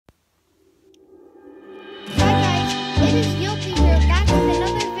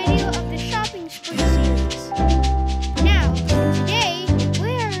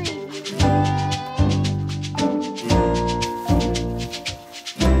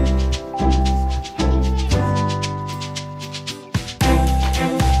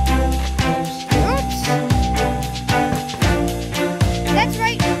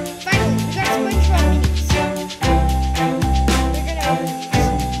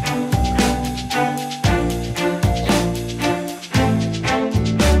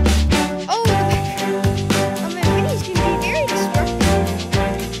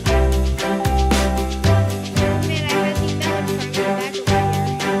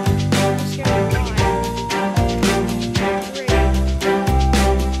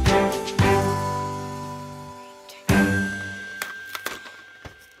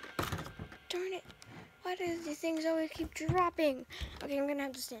tapping. Okay, I'm gonna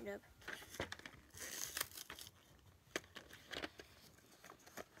have to stand up.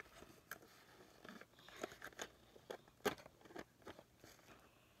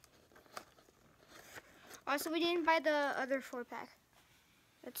 Also, we didn't buy the other 4-pack.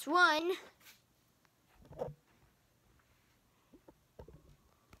 That's one.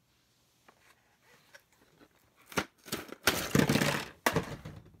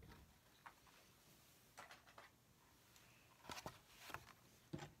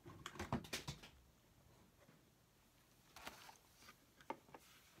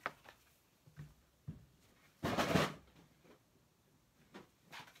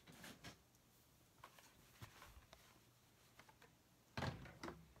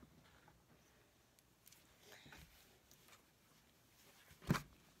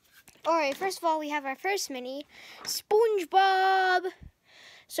 Alright, first of all, we have our first mini, Spongebob.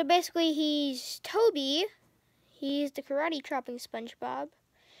 So basically, he's Toby. He's the karate chopping Spongebob.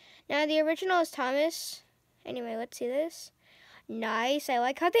 Now, the original is Thomas. Anyway, let's see this. Nice. I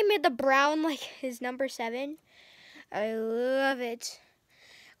like how they made the brown like his number 7. I love it.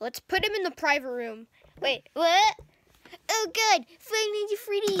 Let's put him in the private room. Wait, what? Oh, good. Flying Ninja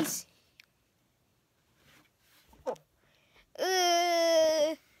Freddy's.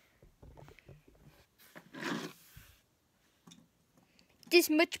 This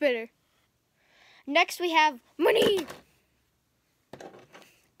much better. Next we have money.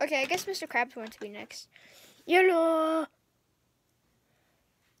 Okay, I guess Mr. Krabs wants to be next. Yellow.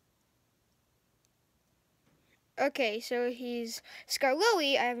 Okay, so he's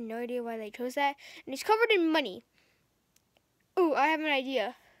Scarlowy. I have no idea why they chose that. And he's covered in money. Ooh, I have an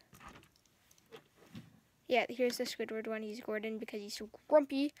idea. Yeah, here's the Squidward one. He's Gordon because he's so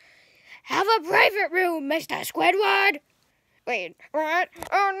grumpy. Have a private room, Mr. Squidward. Wait, what?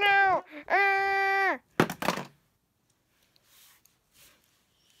 Oh no!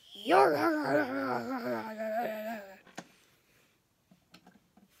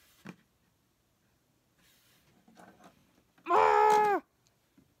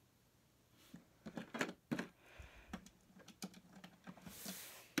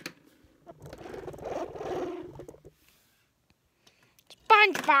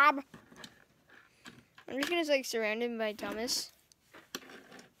 SpongeBob. I'm just gonna like surround him by Thomas.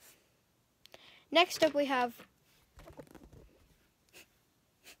 Next up we have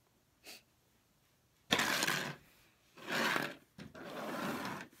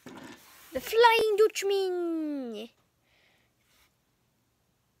the Flying Dutchman.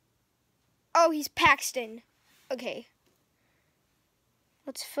 Oh, he's Paxton. Okay.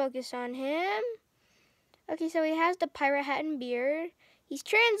 Let's focus on him. Okay, so he has the pirate hat and beard. He's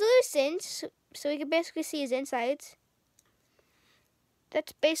translucent, so we can basically see his insides.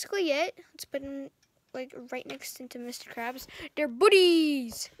 That's basically it. Let's put him like right next into Mr. Krabs. They're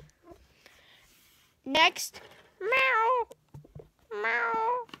buddies. Next, meow,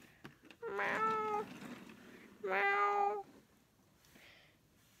 meow, meow, meow.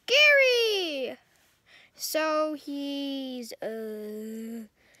 Gary. So he's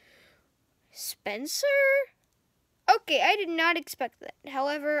Spencer. Okay, I did not expect that.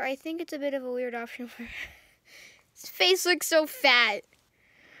 However, I think it's a bit of a weird option for his face looks so fat.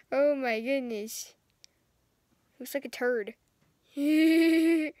 Oh my goodness. Looks like a turd.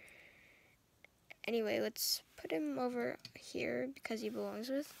 Anyway, let's put him over here because he belongs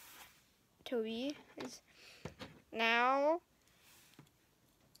with Toby. Now,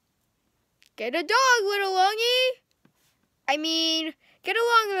 get a dog, little longy. I mean, get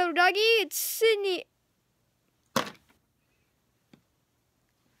along, little doggy. It's Sydney.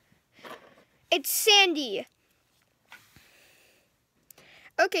 It's Sandy.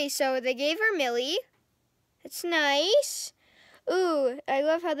 Okay, so they gave her Millie. It's nice. Ooh, I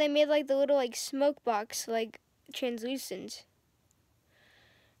love how they made like the little like smoke box, like translucent.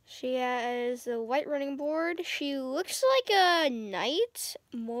 She has a white running board. She looks like a knight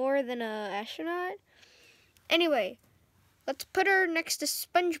more than a astronaut. Anyway, let's put her next to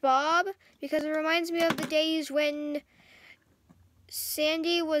SpongeBob because it reminds me of the days when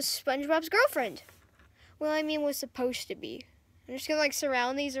Sandy was SpongeBob's girlfriend. Well, I mean, was supposed to be. I'm just gonna like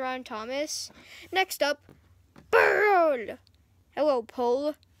surround these around Thomas. Next up, Bird. Hello,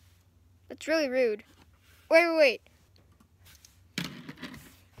 Pole. That's really rude. Wait.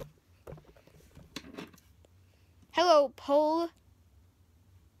 Hello, Pole.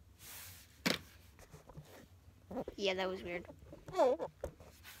 Yeah, that was weird. I'm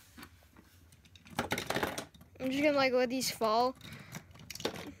just gonna like let these fall.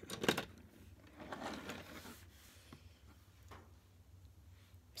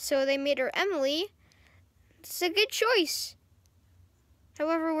 So they made her Emily. It's a good choice.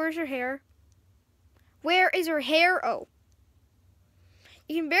 However, where's her hair? Where is her hair? Oh.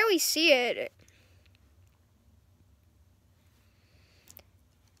 You can barely see it.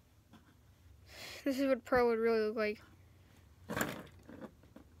 This is what Pearl would really look like.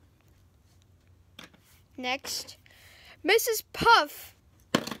 Next, Mrs. Puff.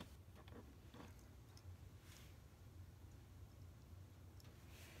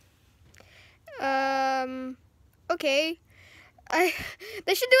 Okay.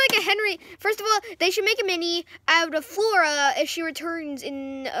 They should do like a Henry. First of all, they should make a mini out of Flora if she returns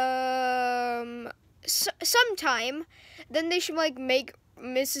in sometime. Then they should like make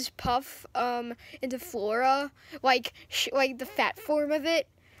Mrs. Puff into Flora, like the fat form of it.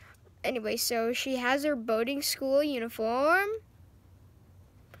 Anyway, so she has her boating school uniform.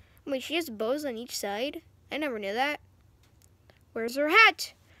 Wait, she has bows on each side? I never knew that. Where's her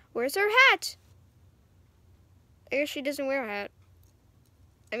hat? Where's her hat? I guess she doesn't wear a hat.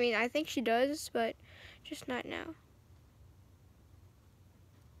 I mean, I think she does, but just not now.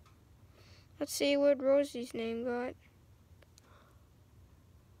 Let's see what Rosie's name got.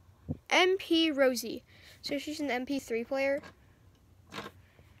 MP Rosie. So she's an MP3 player.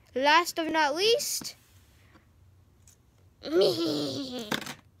 Last of not least, me.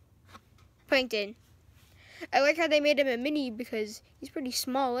 Plankton. I like how they made him a mini because he's pretty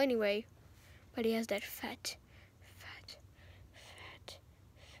small anyway. But he has that fattening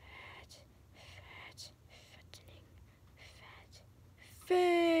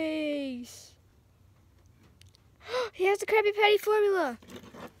face. He has the Krabby Patty formula.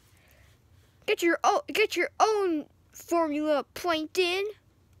 Get your own formula, Plankton.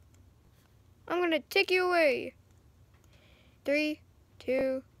 I'm gonna take you away. 3,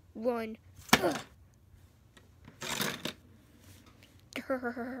 2, 1.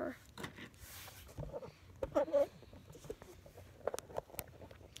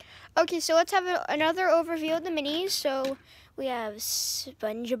 Okay, so let's have another overview of the minis. So we have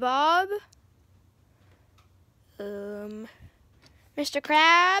Spongebob, Mr.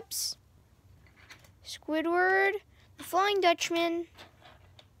 Krabs, Squidward, the Flying Dutchman.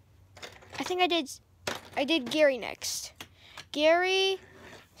 I think I did Gary next. Gary,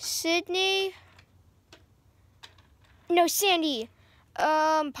 Sydney, no, Sandy,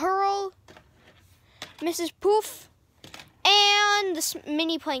 Pearl, Mrs. Poof, and the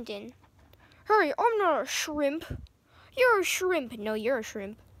mini Plankton. Hurry, I'm not a shrimp. You're a shrimp. No, you're a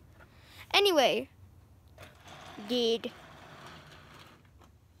shrimp. Anyway, I'm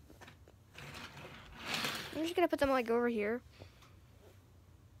just gonna put them like over here.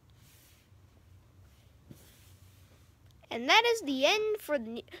 And that is the end for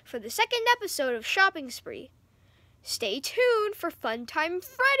the second episode of Shopping Spree. Stay tuned for Fun Time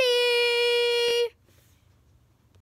Freddy!